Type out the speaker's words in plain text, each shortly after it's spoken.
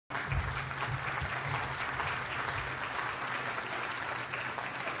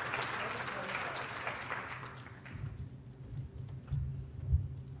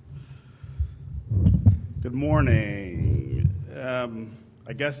Good morning.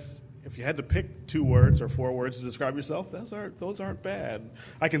 I guess if you had to pick 2 words or 4 words to describe yourself, those aren't bad.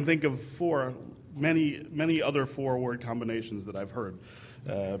 I can think of many other 4-word combinations that I've heard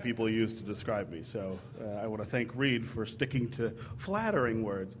people use to describe me. So I want to thank Reed for sticking to flattering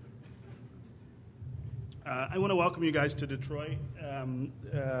words. I want to welcome you guys to Detroit.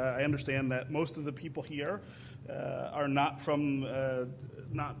 I understand that most of the people here are not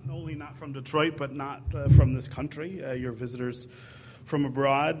only not from Detroit, but not from this country. You're visitors from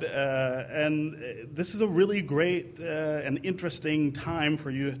abroad, and this is a really great and interesting time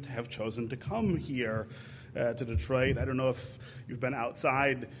for you to have chosen to come here to Detroit. I don't know if you've been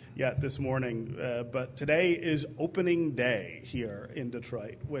outside yet this morning, but today is opening day here in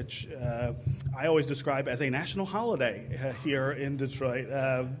Detroit, which I always describe as a national holiday here in Detroit.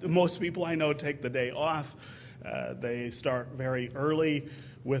 Most people I know take the day off. They start very early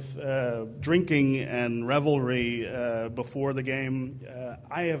with drinking and revelry before the game.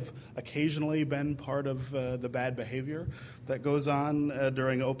 I have occasionally been part of the bad behavior that goes on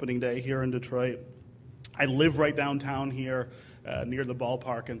during opening day here in Detroit. I live right downtown here near the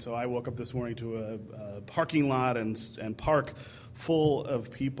ballpark, and so I woke up this morning to a parking lot and park full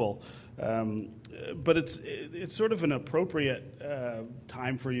of people. But it's sort of an appropriate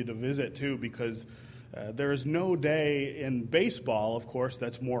time for you to visit, too, because there is no day in baseball, of course,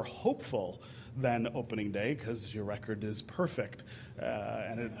 that's more hopeful than opening day because your record is perfect.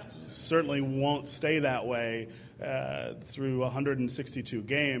 And it certainly won't stay that way through 162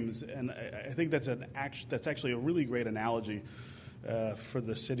 games. And I think that's actually a really great analogy for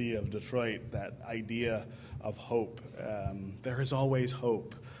the city of Detroit, that idea of hope. There is always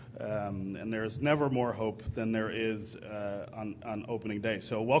hope. And there's never more hope than there is on opening day.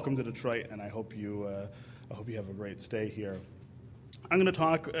 So welcome to Detroit, and I hope you have a great stay here. I'm going to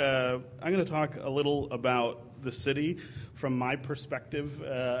talk a little about the city from my perspective.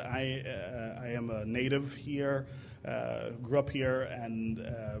 I am a native here, grew up here, and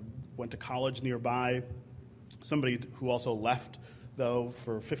went to college nearby. Somebody who also left, though,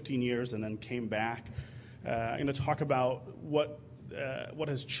 for 15 years and then came back. I'm going to talk about what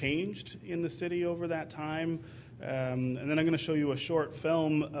has changed in the city over that time, and then I'm going to show you a short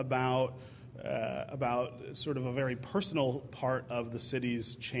film about sort of a very personal part of the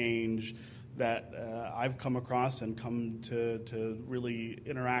city's change that I've come across and come to really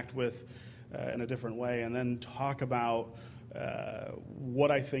interact with in a different way, and then talk about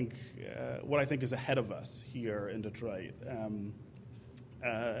what I think is ahead of us here in Detroit. I'm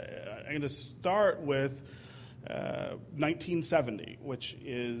going to start with 1970, which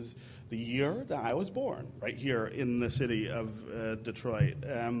is the year that I was born, right here in the city of Detroit.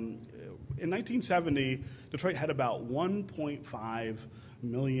 In 1970, Detroit had about 1.5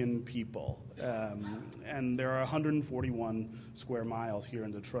 million people, and there are 141 square miles here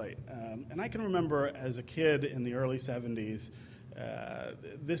in Detroit. And I can remember as a kid in the early 70s,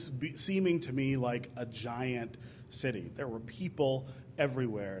 seeming to me like a giant city. There were people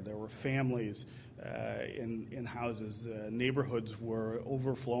everywhere. There were families in houses. Neighborhoods were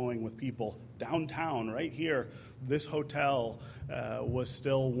overflowing with people. Downtown, right here, this hotel was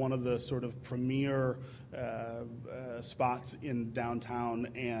still one of the sort of premier spots in downtown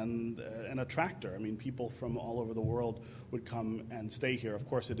and an attractor. I mean, people from all over the world would come and stay here. Of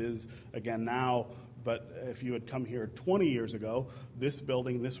course, it is again now. But if you had come here 20 years ago, this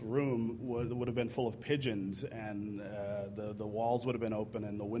building, this room would have been full of pigeons, and the walls would have been open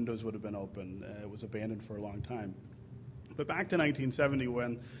and the windows would have been open. It was abandoned for a long time. But back to 1970,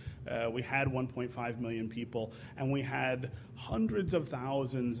 when we had 1.5 million people, and we had hundreds of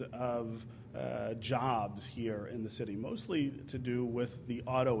thousands of jobs here in the city, mostly to do with the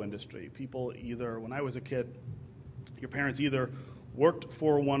auto industry. People when I was a kid, your parents either worked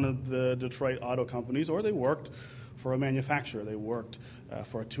for one of the Detroit auto companies, or they worked for a manufacturer. They worked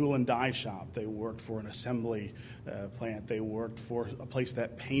for a tool and die shop. They worked for an assembly plant. They worked for a place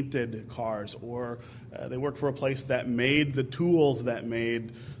that painted cars, or they worked for a place that made the tools that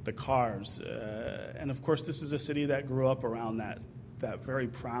made the cars. And of course, this is a city that grew up around that very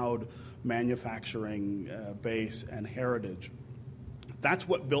proud manufacturing base and heritage. That's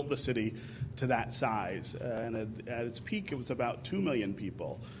what built the city to that size. And at its peak, it was about 2 million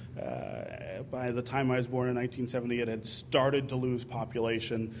people. By the time I was born in 1970, it had started to lose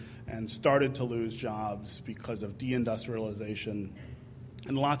population and started to lose jobs because of deindustrialization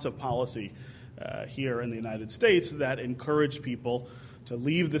and lots of policy here in the United States that encouraged people to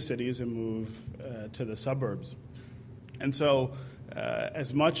leave the cities and move to the suburbs. And so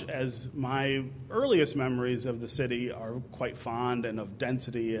as much as my earliest memories of the city are quite fond and of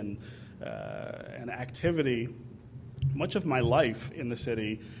density and and activity, much of my life in the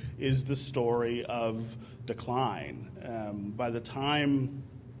city is the story of decline. By the time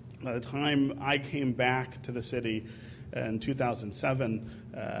I came back to the city in 2007,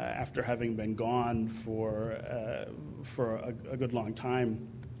 after having been gone for a good long time,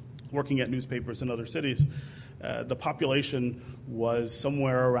 working at newspapers in other cities, the population was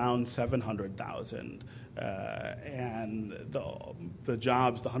somewhere around 700,000. And the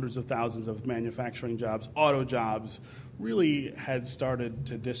jobs, the hundreds of thousands of manufacturing jobs, auto jobs, really had started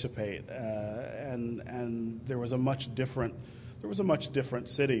to dissipate, and there was a much different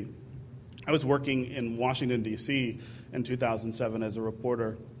city. I was working in Washington, D.C. in 2007 as a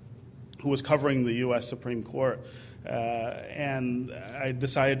reporter who was covering the U.S. Supreme Court, and I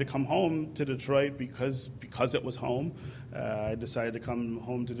decided to come home to Detroit because it was home. I decided to come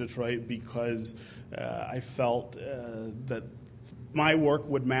home to Detroit because I felt that my work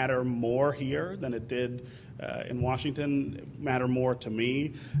would matter more here than it did in Washington, matter more to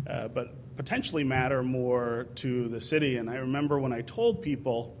me, but potentially matter more to the city. And I remember when I told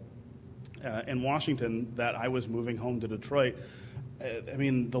people in Washington that I was moving home to Detroit, I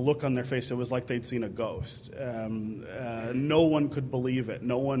mean, the look on their face, it was like they'd seen a ghost. No one could believe it.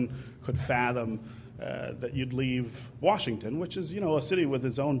 No one could fathom that you'd leave Washington, which is, a city with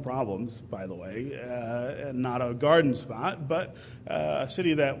its own problems, by the way, and not a garden spot, but a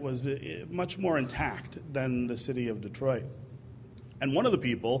city that was much more intact than the city of Detroit. And one of the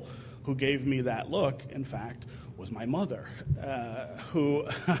people who gave me that look, in fact, was my mother, who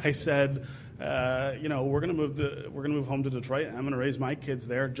I said, we're going to move home to Detroit, and I'm going to raise my kids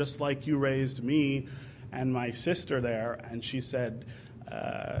there, just like you raised me and my sister there. And she said,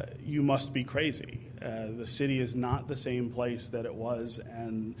 you must be crazy. The city is not the same place that it was,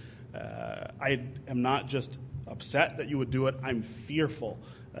 and I am not just upset that you would do it. I'm fearful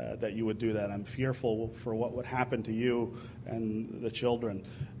that you would do that. I'm fearful for what would happen to you and the children.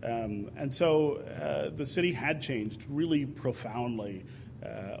 And so the city had changed really profoundly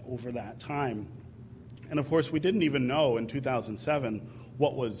over that time. And of course, we didn't even know in 2007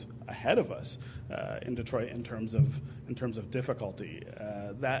 what was ahead of us in Detroit in terms of difficulty.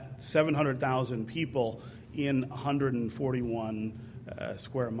 That 700,000 people in 141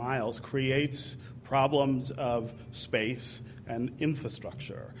 square miles creates problems of space and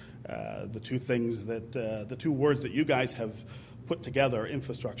infrastructure. The two words that you guys have put together,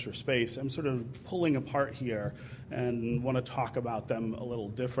 infrastructure, space, I'm sort of pulling apart here and want to talk about them a little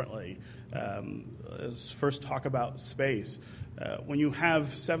differently. Let's first talk about space. When you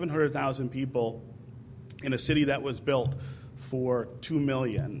have 700,000 people in a city that was built for 2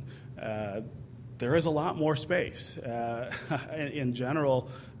 million, there is a lot more space. In general,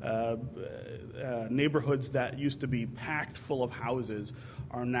 neighborhoods that used to be packed full of houses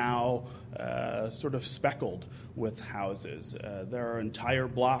are now sort of speckled with houses. There are entire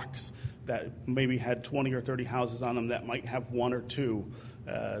blocks that maybe had 20 or 30 houses on them that might have one or two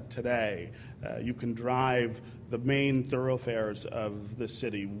today. You can drive the main thoroughfares of the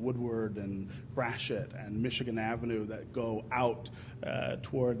city, Woodward and Gratiot and Michigan Avenue, that go out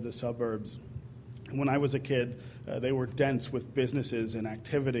toward the suburbs. When I was a kid, they were dense with businesses and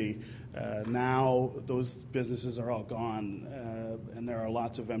activity. Now those businesses are all gone, and there are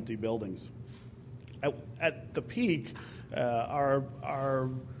lots of empty buildings. At the peak, our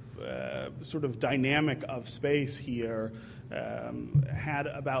sort of dynamic of space here had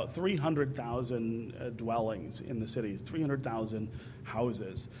about 300,000 dwellings in the city, 300,000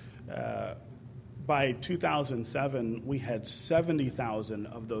 houses. By 2007, we had 70,000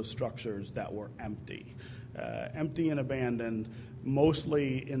 of those structures that were empty. Empty and abandoned,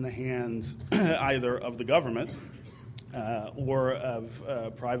 mostly in the hands either of the government or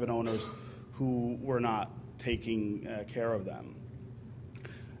of private owners who were not taking care of them.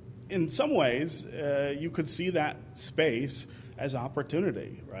 In some ways, you could see that space as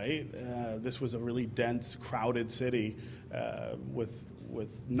opportunity, right? This was a really dense, crowded city with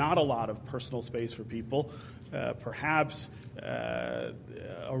not a lot of personal space for people. Perhaps a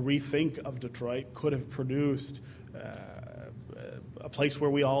rethink of Detroit could have produced a place where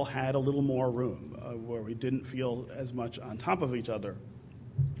we all had a little more room, where we didn't feel as much on top of each other.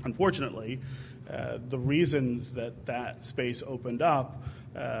 Unfortunately, the reasons that space opened up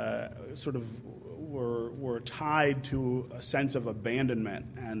sort of were tied to a sense of abandonment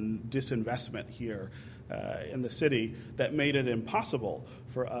and disinvestment here in the city that made it impossible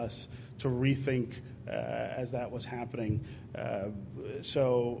for us to rethink as that was happening.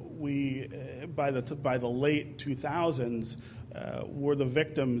 So we, by the late 2000s, were the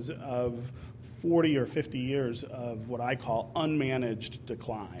victims of 40 or 50 years of what I call unmanaged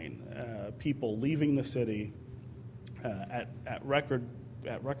decline. People leaving the city at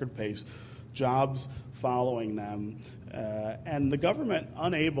record pace, jobs following them, and the government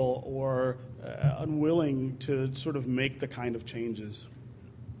unable or unwilling to sort of make the kind of changes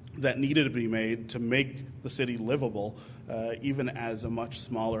that needed to be made to make the city livable, even as a much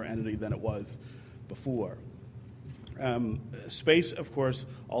smaller entity than it was before. Space, of course,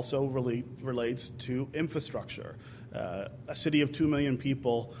 also relates to infrastructure. A city of 2 million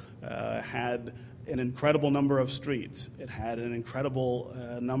people had an incredible number of streets. It had an incredible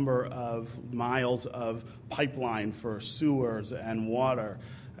number of miles of pipeline for sewers and water.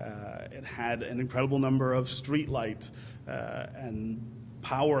 It had an incredible number of street lights and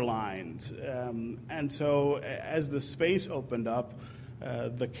power lines. And so as the space opened up,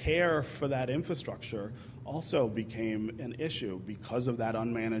 the care for that infrastructure also became an issue because of that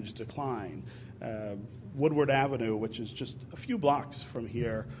unmanaged decline. Woodward Avenue, which is just a few blocks from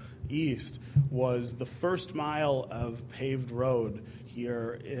here east, was the first mile of paved road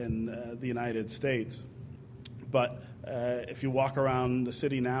here in the United States. But if you walk around the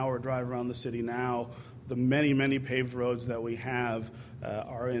city now or drive around the city now, the many, many paved roads that we have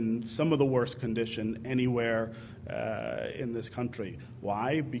are in some of the worst condition anywhere in this country.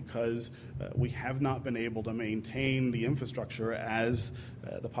 Why? Because we have not been able to maintain the infrastructure as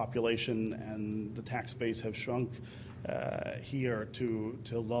the population and the tax base have shrunk here to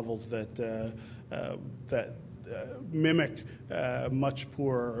levels that mimic much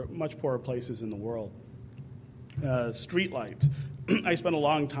poorer places in the world. Street lights. I spent a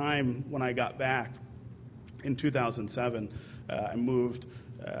long time when I got back in 2007. I moved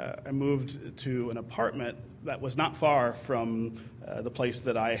to an apartment that was not far from the place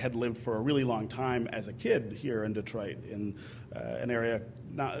that I had lived for a really long time as a kid here in Detroit, in an area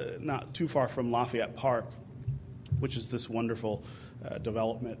not too far from Lafayette Park, which is this wonderful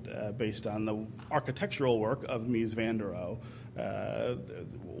development based on the architectural work of Mies van der Rohe.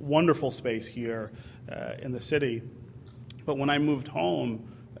 Wonderful space here in the city. But when I moved home,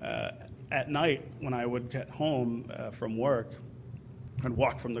 at night, when I would get home from work, I'd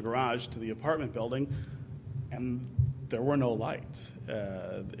walk from the garage to the apartment building, and there were no lights.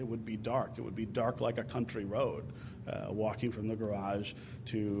 It would be dark. It would be dark like a country road, walking from the garage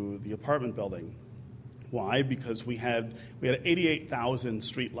to the apartment building. Why? Because we had 88,000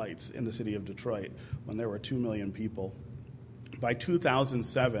 street lights in the city of Detroit when there were 2 million people. By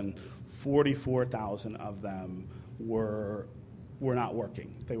 2007, 44,000 of them were not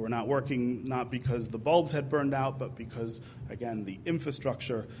working. They were not working not because the bulbs had burned out, but because, again, the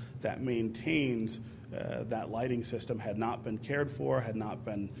infrastructure that maintains that lighting system had not been cared for, had not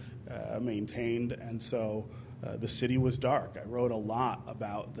been maintained, and so the city was dark. I wrote a lot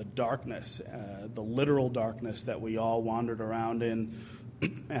about the darkness, the literal darkness that we all wandered around in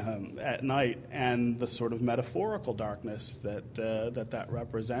at night, and the sort of metaphorical darkness that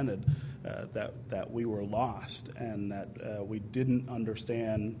represented, that we were lost and that we didn't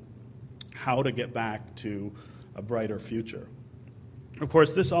understand how to get back to a brighter future. Of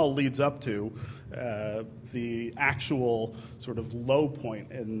course, this all leads up to the actual sort of low point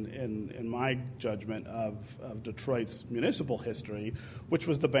in my judgment of Detroit's municipal history, which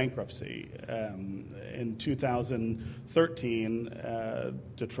was the bankruptcy. In 2013,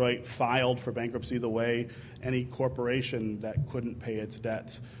 Detroit filed for bankruptcy the way any corporation that couldn't pay its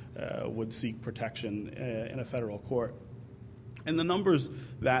debts would seek protection in a federal court. And the numbers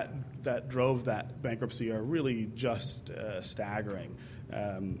that drove that bankruptcy are really just staggering.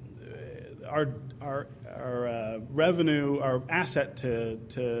 Our revenue, our asset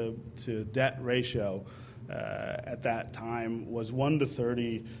to debt ratio at that time was 1 to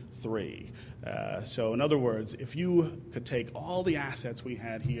 33. So in other words, if you could take all the assets we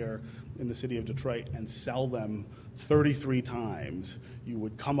had here in the city of Detroit and sell them 33 times, you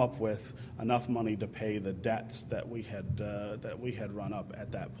would come up with enough money to pay the debts that we had run up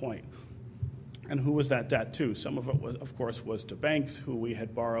at that point. And who was that debt to? Some of it, of course, was to banks who we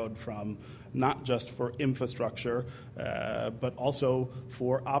had borrowed from, not just for infrastructure, but also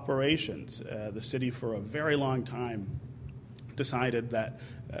for operations. The city, for a very long time, decided that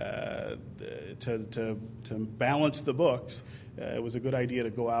to balance the books, it was a good idea to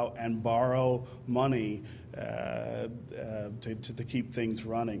go out and borrow money to keep things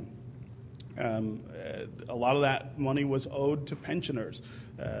running. A lot of that money was owed to pensioners.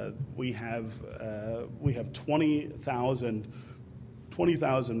 We have 20,000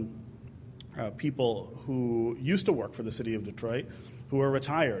 people who used to work for the city of Detroit, who are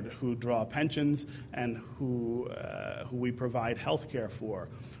retired, who draw pensions, and who we provide health care for.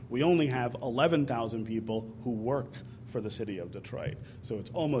 We only have 11,000 people who work for the city of Detroit, so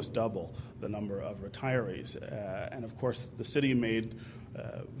it's almost double the number of retirees. And of course, the city made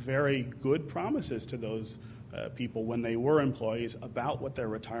very good promises to those people when they were employees about what their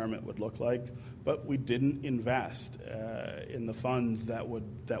retirement would look like, but we didn't invest in the funds that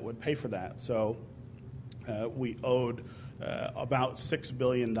would pay for that. So we owed about $6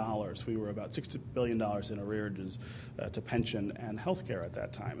 billion. We were about $6 billion in arrearages to pension and health care at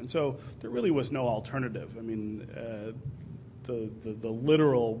that time. And so there really was no alternative. I mean, the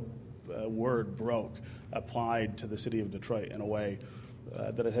literal word broke applied to the city of Detroit in a way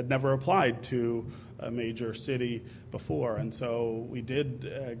that it had never applied to a major city before. And so we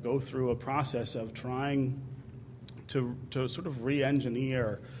did go through a process of trying to sort of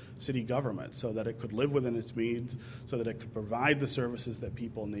re-engineer city government so that it could live within its means, so that it could provide the services that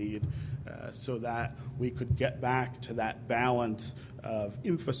people need, so that we could get back to that balance of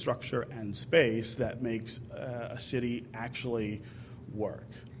infrastructure and space that makes a city actually work.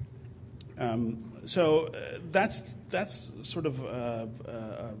 So that's sort of a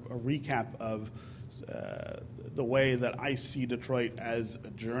recap of the way that I see Detroit as a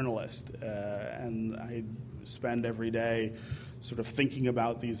journalist, and I spend every day sort of thinking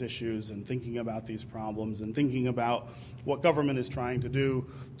about these issues and thinking about these problems and thinking about what government is trying to do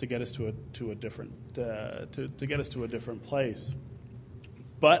to get us to a different place.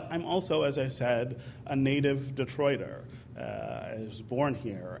 But I'm also, as I said, a native Detroiter. I was born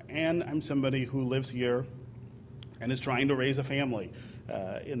here, and I'm somebody who lives here and is trying to raise a family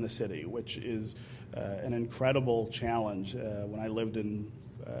in the city, which is an incredible challenge. When I lived in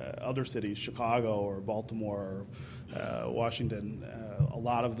other cities, Chicago or Baltimore or Washington, a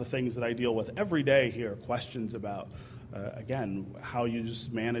lot of the things that I deal with every day here, questions about, again, how you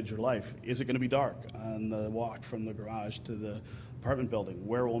just manage your life. Is it going to be dark on the walk from the garage to the apartment building?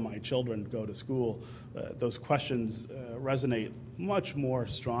 Where will my children go to school? Those questions resonate much more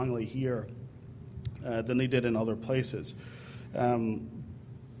strongly here than they did in other places.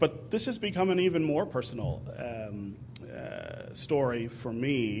 But this has become an even more personal story for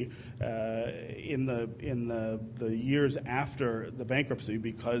me in the years after the bankruptcy,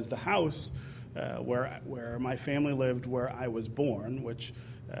 because the house where my family lived, where I was born, which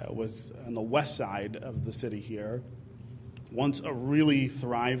was on the west side of the city here, once a really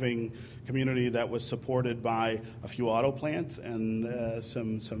thriving community that was supported by a few auto plants and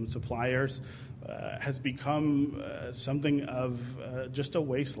some suppliers, has become something of just a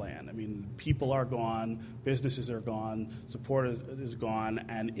wasteland. I mean, people are gone, businesses are gone, support is gone,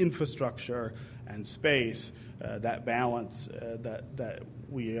 and infrastructure and space, that balance that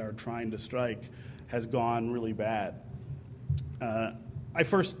we are trying to strike, has gone really bad. I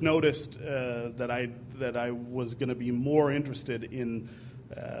first noticed that I was going to be more interested in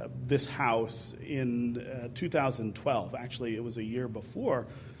this house in 2012. Actually, it was a year before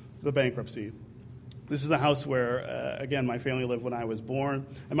the bankruptcy. This is the house where, again, my family lived when I was born,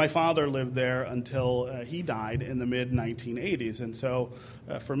 and my father lived there until he died in the mid-1980s. And so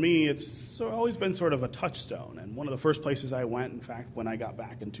for me, it's always been sort of a touchstone. And one of the first places I went, in fact, when I got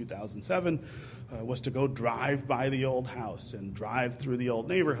back in 2007, was to go drive by the old house and drive through the old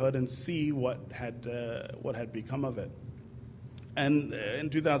neighborhood and see what had become of it. And in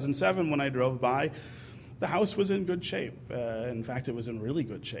 2007, when I drove by, the house was in good shape. In fact, it was in really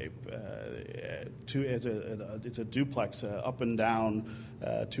good shape. It's a duplex, up and down,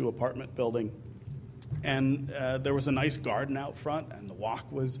 two-apartment building. And there was a nice garden out front, and the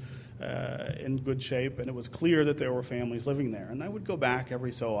walk was in good shape, and it was clear that there were families living there. And I would go back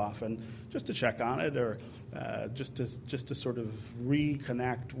every so often just to check on it, or just to sort of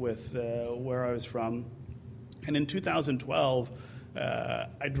reconnect with where I was from. And in 2012,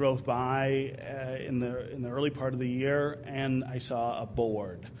 I drove by in the early part of the year, and I saw a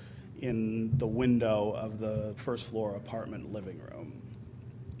board in the window of the first floor apartment living room.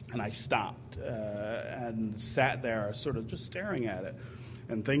 And I stopped and sat there sort of just staring at it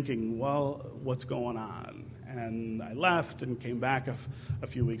and thinking, well, what's going on? And I left and came back a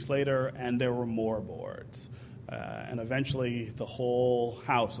few weeks later, and there were more boards. And eventually the whole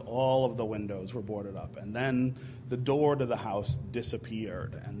house, all of the windows were boarded up. And then the door to the house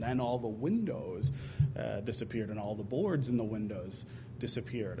disappeared. And then all the windows disappeared, and all the boards in the windows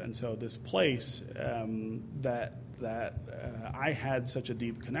disappeared. And so this place that I had such a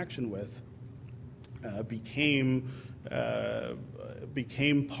deep connection with became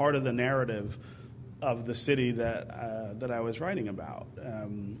part of the narrative of the city that I was writing about.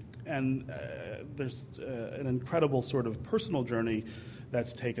 There's an incredible sort of personal journey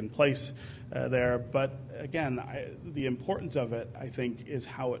that's taken place there. But again, the importance of it, I think, is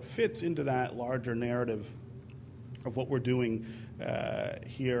how it fits into that larger narrative of what we're doing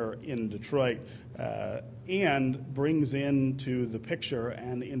here in Detroit, and brings into the picture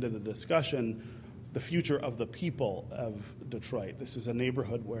and into the discussion the future of the people of Detroit. This is a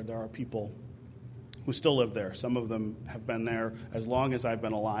neighborhood where there are people who still live there. Some of them have been there as long as I've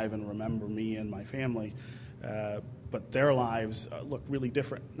been alive and remember me and my family. But their lives look really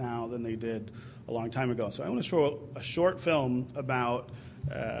different now than they did a long time ago. So I want to show a short film about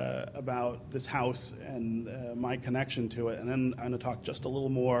this house and my connection to it, and then I'm going to talk just a little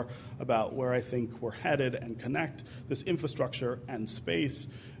more about where I think we're headed and connect this infrastructure and space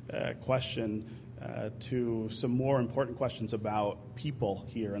question to some more important questions about people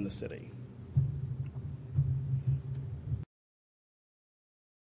here in the city.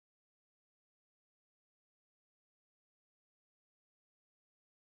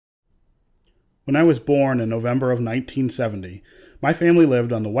 When I was born in November of 1970, my family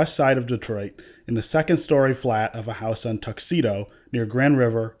lived on the west side of Detroit in the second-story flat of a house on Tuxedo near Grand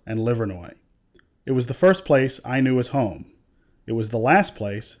River and Livernois. It was the first place I knew as home. It was the last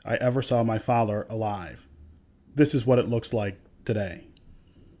place I ever saw my father alive. This is what it looks like today.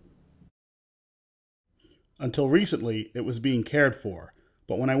 Until recently, it was being cared for,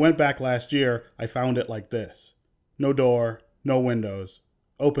 but when I went back last year, I found it like this. No door, no windows,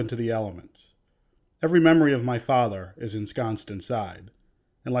 open to the elements. Every memory of my father is ensconced inside,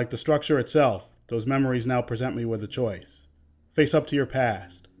 and like the structure itself, those memories now present me with a choice. Face up to your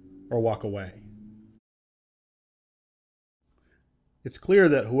past, or walk away. It's clear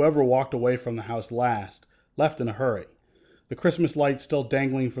that whoever walked away from the house last left in a hurry. The Christmas lights still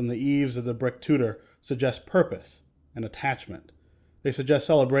dangling from the eaves of the brick Tudor suggest purpose and attachment. They suggest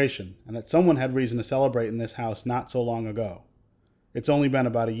celebration, and that someone had reason to celebrate in this house not so long ago. It's only been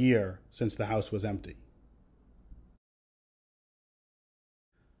about a year since the house was empty.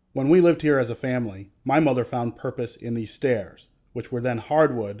 When we lived here as a family, my mother found purpose in these stairs, which were then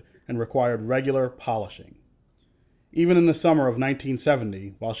hardwood and required regular polishing. Even in the summer of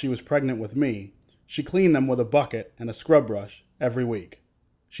 1970, while she was pregnant with me, she cleaned them with a bucket and a scrub brush every week.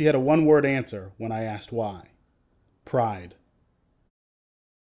 She had a one-word answer when I asked why. Pride.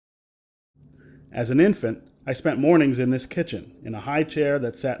 As an infant, I spent mornings in this kitchen, in a high chair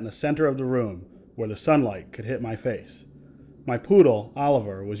that sat in the center of the room, where the sunlight could hit my face. My poodle,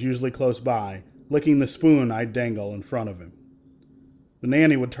 Oliver, was usually close by, licking the spoon I'd dangle in front of him. The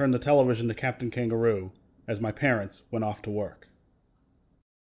nanny would turn the television to Captain Kangaroo, as my parents went off to work.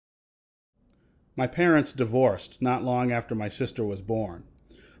 My parents divorced not long after my sister was born,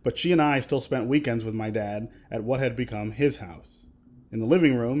 but she and I still spent weekends with my dad at what had become his house. In the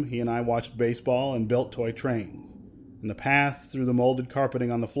living room, he and I watched baseball and built toy trains. And the paths through the molded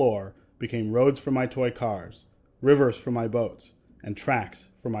carpeting on the floor became roads for my toy cars, rivers for my boats, and tracks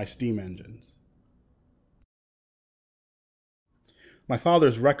for my steam engines. My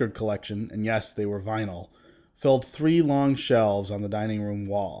father's record collection, and yes, they were vinyl, filled 3 long shelves on the dining room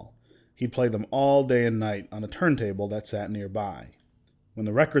wall. He'd play them all day and night on a turntable that sat nearby. When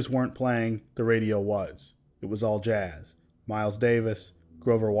the records weren't playing, the radio was. It was all jazz. Miles Davis,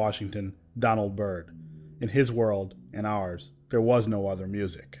 Grover Washington, Donald Byrd. In his world and ours, there was no other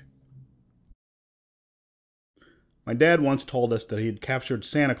music. My dad once told us that he had captured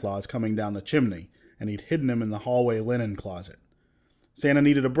Santa Claus coming down the chimney, and he'd hidden him in the hallway linen closet. Santa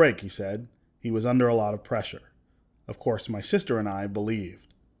needed a break, he said. He was under a lot of pressure. Of course, my sister and I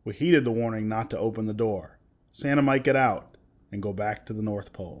believed. We heeded the warning not to open the door. Santa might get out and go back to the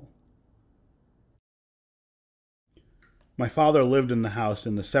North Pole. My father lived in the house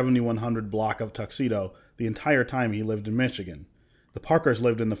in the 7100 block of Tuxedo the entire time he lived in Michigan. The Parkers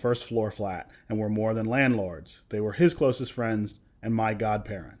lived in the first floor flat and were more than landlords. They were his closest friends and my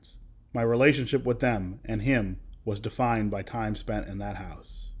godparents. My relationship with them and him was defined by time spent in that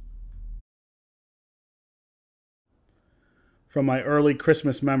house. From my early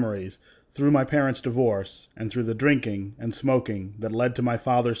Christmas memories, through my parents' divorce, and through the drinking and smoking that led to my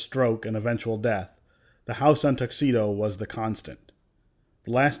father's stroke and eventual death, the house on Tuxedo was the constant.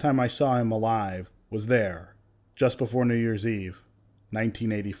 The last time I saw him alive was there, just before New Year's Eve,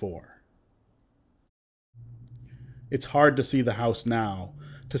 1984. It's hard to see the house now,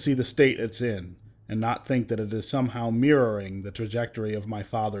 to see the state it's in, and not think that it is somehow mirroring the trajectory of my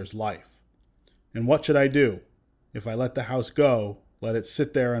father's life. And what should I do? If I let the house go, let it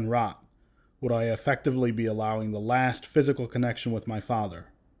sit there and rot, would I effectively be allowing the last physical connection with my father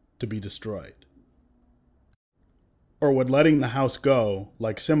to be destroyed? Or would letting the house go,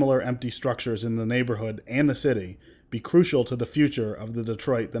 like similar empty structures in the neighborhood and the city, be crucial to the future of the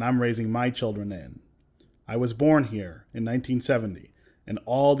Detroit that I'm raising my children in? I was born here in 1970, and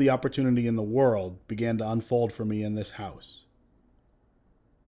all the opportunity in the world began to unfold for me in this house.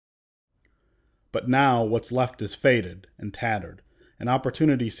 But now what's left is faded and tattered, and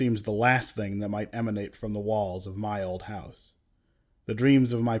opportunity seems the last thing that might emanate from the walls of my old house. The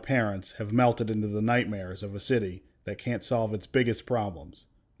dreams of my parents have melted into the nightmares of a city that can't solve its biggest problems,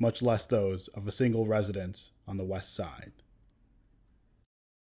 much less those of a single residence on the west side.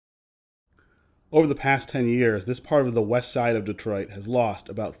 Over the past 10 years, this part of the west side of Detroit has lost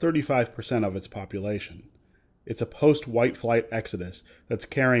about 35% of its population. It's a post-white flight exodus that's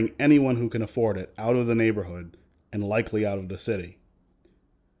carrying anyone who can afford it out of the neighborhood and likely out of the city.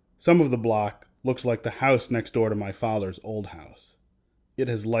 Some of the block looks like the house next door to my father's old house. It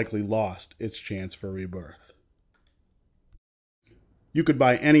has likely lost its chance for rebirth. You could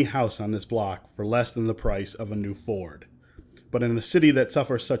buy any house on this block for less than the price of a new Ford. But in a city that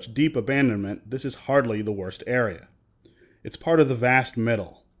suffers such deep abandonment, this is hardly the worst area. It's part of the vast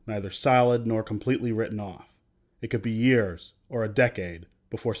middle, neither solid nor completely written off. It could be years or a decade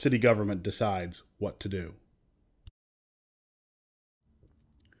before city government decides what to do.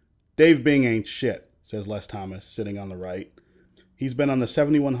 Dave Bing ain't shit, says Les Thomas, sitting on the right. He's been on the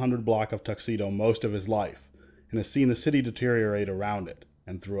 7100 block of Tuxedo most of his life and has seen the city deteriorate around it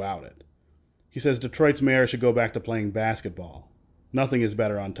and throughout it. He says Detroit's mayor should go back to playing basketball. Nothing is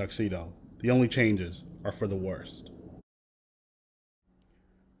better on Tuxedo. The only changes are for the worst.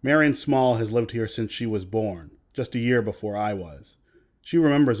 Marion Small has lived here since she was born, just a year before I was. She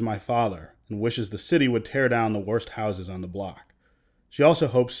remembers my father and wishes the city would tear down the worst houses on the block. She also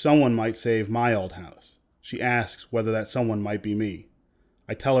hopes someone might save my old house. She asks whether that someone might be me.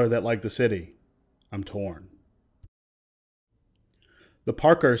 I tell her that, like the city, I'm torn. The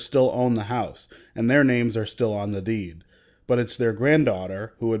Parkers still own the house, and their names are still on the deed, but it's their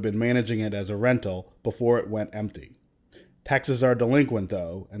granddaughter who had been managing it as a rental before it went empty. Taxes are delinquent,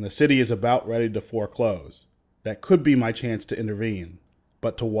 though, and the city is about ready to foreclose. That could be my chance to intervene,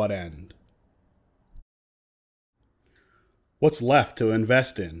 but to what end? What's left to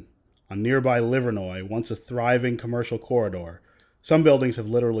invest in? On nearby Livernois, once a thriving commercial corridor, some buildings have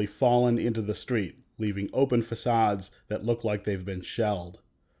literally fallen into the street, leaving open facades that look like they've been shelled.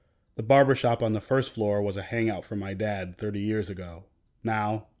 The barbershop on the first floor was a hangout for my dad 30 years ago.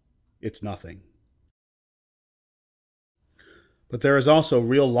 Now, it's nothing. But there is also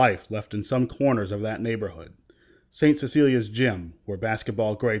real life left in some corners of that neighborhood. St. Cecilia's Gym, where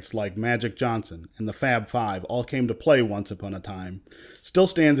basketball greats like Magic Johnson and the Fab Five all came to play once upon a time, still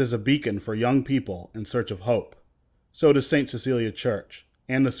stands as a beacon for young people in search of hope. So does St. Cecilia Church,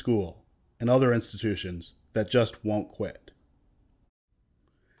 and the school, and other institutions that just won't quit.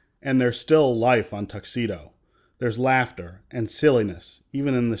 And there's still life on Tuxedo. There's laughter and silliness,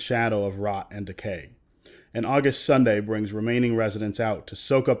 even in the shadow of rot and decay. An August Sunday brings remaining residents out to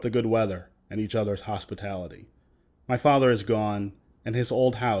soak up the good weather and each other's hospitality. My father is gone, and his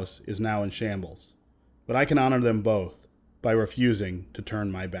old house is now in shambles. But I can honor them both by refusing to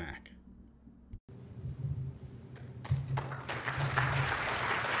turn my back.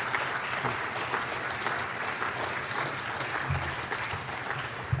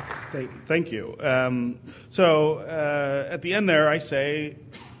 Thank you. At the end there, I say,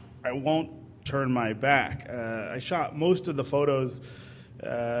 I won't turn my back. I shot most of the photos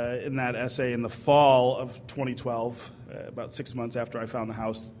in that essay in the fall of 2012, about 6 months after I found the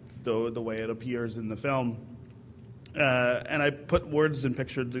house, the way it appears in the film. And I put words and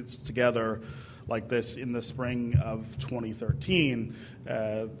pictures together like this in the spring of 2013.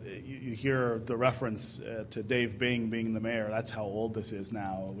 You hear the reference to Dave Bing being the mayor. That's how old this is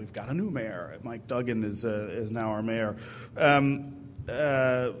now. We've got a new mayor. Mike Duggan is now our mayor.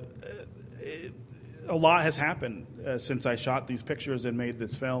 A lot has happened since I shot these pictures and made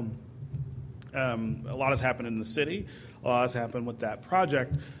this film. A lot has happened in the city. A lot has happened with that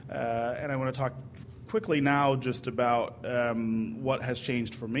project. And I want to talk quickly now just about what has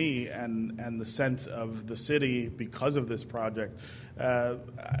changed for me and the sense of the city because of this project.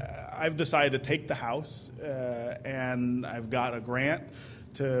 I've decided to take the house, and I've got a grant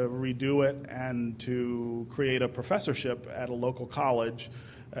to redo it and to create a professorship at a local college,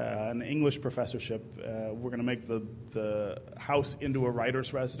 an English professorship. We're going to make the house into a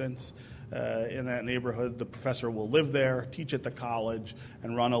writer's residence in that neighborhood. The professor will live there, teach at the college,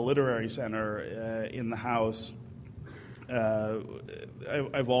 and run a literary center in the house.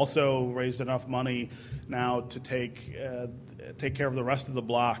 I've also raised enough money now to take care of the rest of the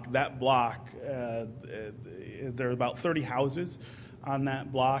block. That block, there are about 30 houses on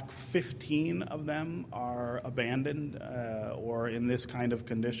that block. 15 of them are abandoned or in this kind of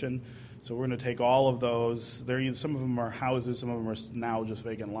condition. So we're going to take all of those. Some of them are houses, some of them are now just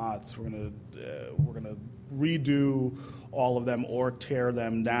vacant lots. We're going to redo all of them or tear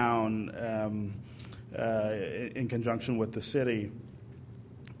them down in conjunction with the city.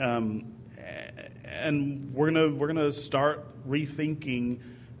 And we're gonna start rethinking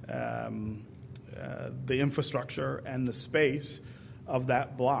the infrastructure and the space of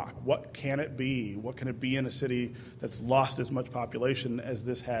that block. What can it be? What can it be in a city that's lost as much population as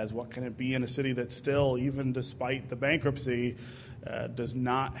this has? What can it be in a city that still, even despite the bankruptcy, does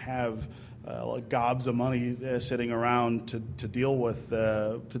not have gobs of money sitting around to deal with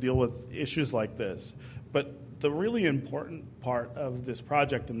issues like this? But the really important part of this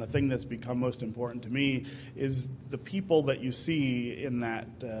project, and the thing that's become most important to me, is the people that you see in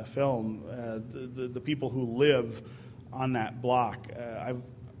that film, the people who live on that block. I've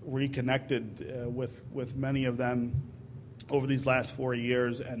reconnected with many of them over these last 4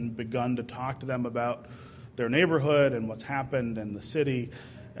 years and begun to talk to them about their neighborhood and what's happened in the city.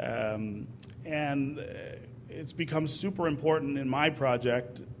 And it's become super important in my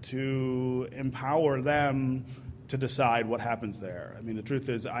project to empower them to decide what happens there. I mean, the truth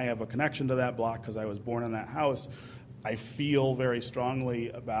is I have a connection to that block because I was born in that house. I feel very strongly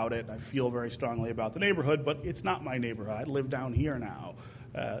about it. I feel very strongly about the neighborhood, but it's not my neighborhood. I live down here now.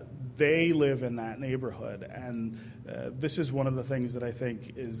 They live in that neighborhood, and this is one of the things that I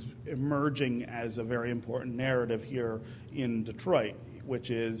think is emerging as a very important narrative here in Detroit,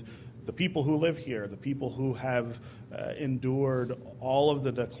 which is the people who live here, the people who have endured all of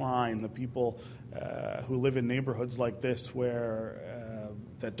the decline, the people who live in neighborhoods like this where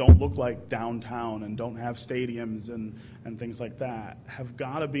that don't look like downtown and don't have stadiums and things like that, have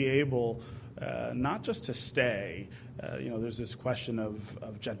got to be able not just to stay. There's this question of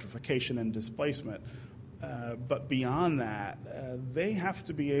gentrification and displacement, but beyond that, they have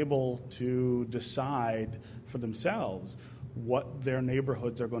to be able to decide for themselves what their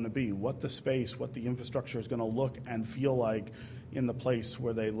neighborhoods are going to be, what the space, what the infrastructure is going to look and feel like in the place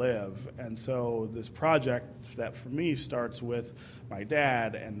where they live. And so this project that for me starts with my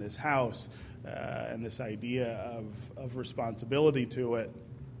dad and this house and this idea of responsibility to it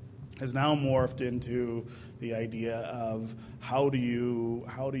has now morphed into the idea of how do you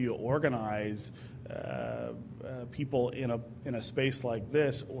organize people in a space like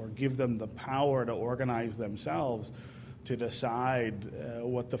this, or give them the power to organize themselves to decide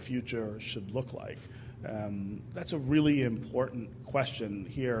what the future should look like. That's a really important question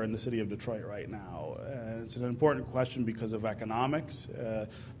here in the city of Detroit right now. It's an important question because of economics,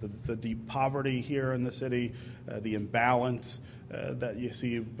 the deep poverty here in the city, the imbalance that you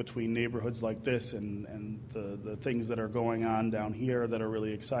see between neighborhoods like this and the things that are going on down here that are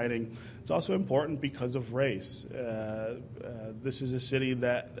really exciting. It's also important because of race. This is a city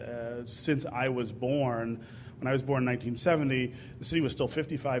that since I was born, when I was born in 1970, the city was still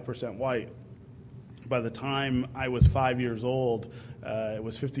 55% white. By the time I was 5 years old, it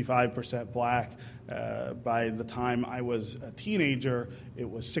was 55% black. By the time I was a teenager, it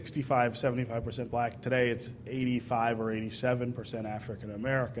was 65, 75% black. Today, it's 85 or 87% African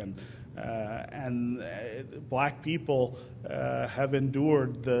American. And black people have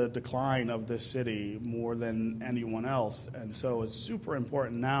endured the decline of this city more than anyone else. And so it's super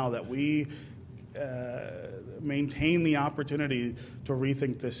important now that we maintain the opportunity to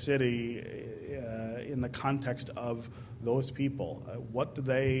rethink this city in the context of those people. What do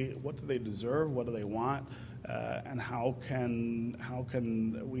they deserve? What do they want? And how can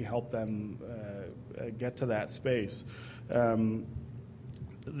we help them get to that space?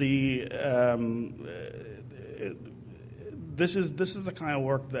 This is the kind of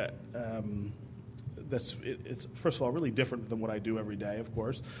work that it's first of all really different than what I do every day. Of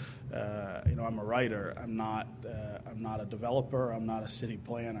course, I'm a writer. I'm not a developer. I'm not a city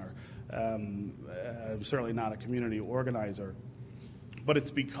planner. I'm certainly not a community organizer. But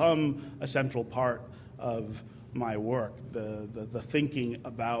it's become a central part of my work. The thinking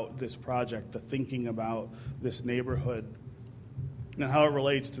about this project, the thinking about this neighborhood, and how it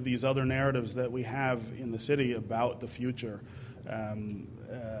relates to these other narratives that we have in the city about the future.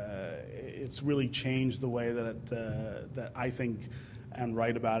 It's really changed the way that I think and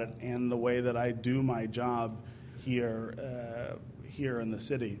write about it, and the way that I do my job here in the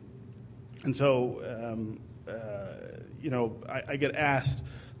city. And so, I get asked,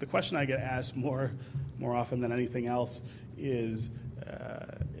 the question I get asked more often than anything else is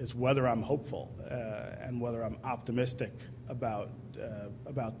whether I'm hopeful and whether I'm optimistic about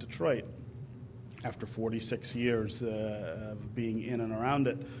Detroit after 46 years of being in and around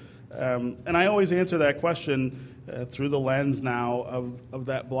it. And I always answer that question through the lens now of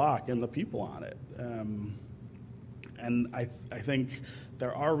that block and the people on it. And I think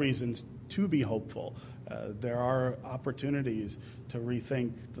there are reasons to be hopeful. There are opportunities to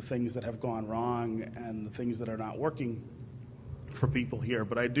rethink the things that have gone wrong and the things that are not working for people here.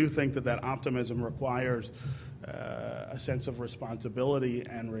 But I do think that optimism requires a sense of responsibility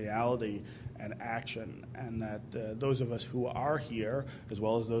and reality and action, and that those of us who are here, as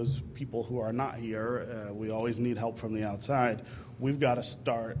well as those people who are not here, we always need help from the outside. We've got to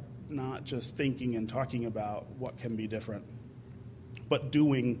start not just thinking and talking about what can be different, but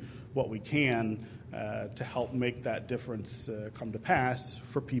doing what we can to help make that difference come to pass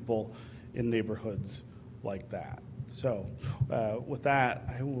for people in neighborhoods like that. So with that,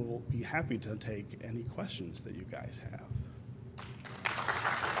 I will be happy to take any questions that you guys have.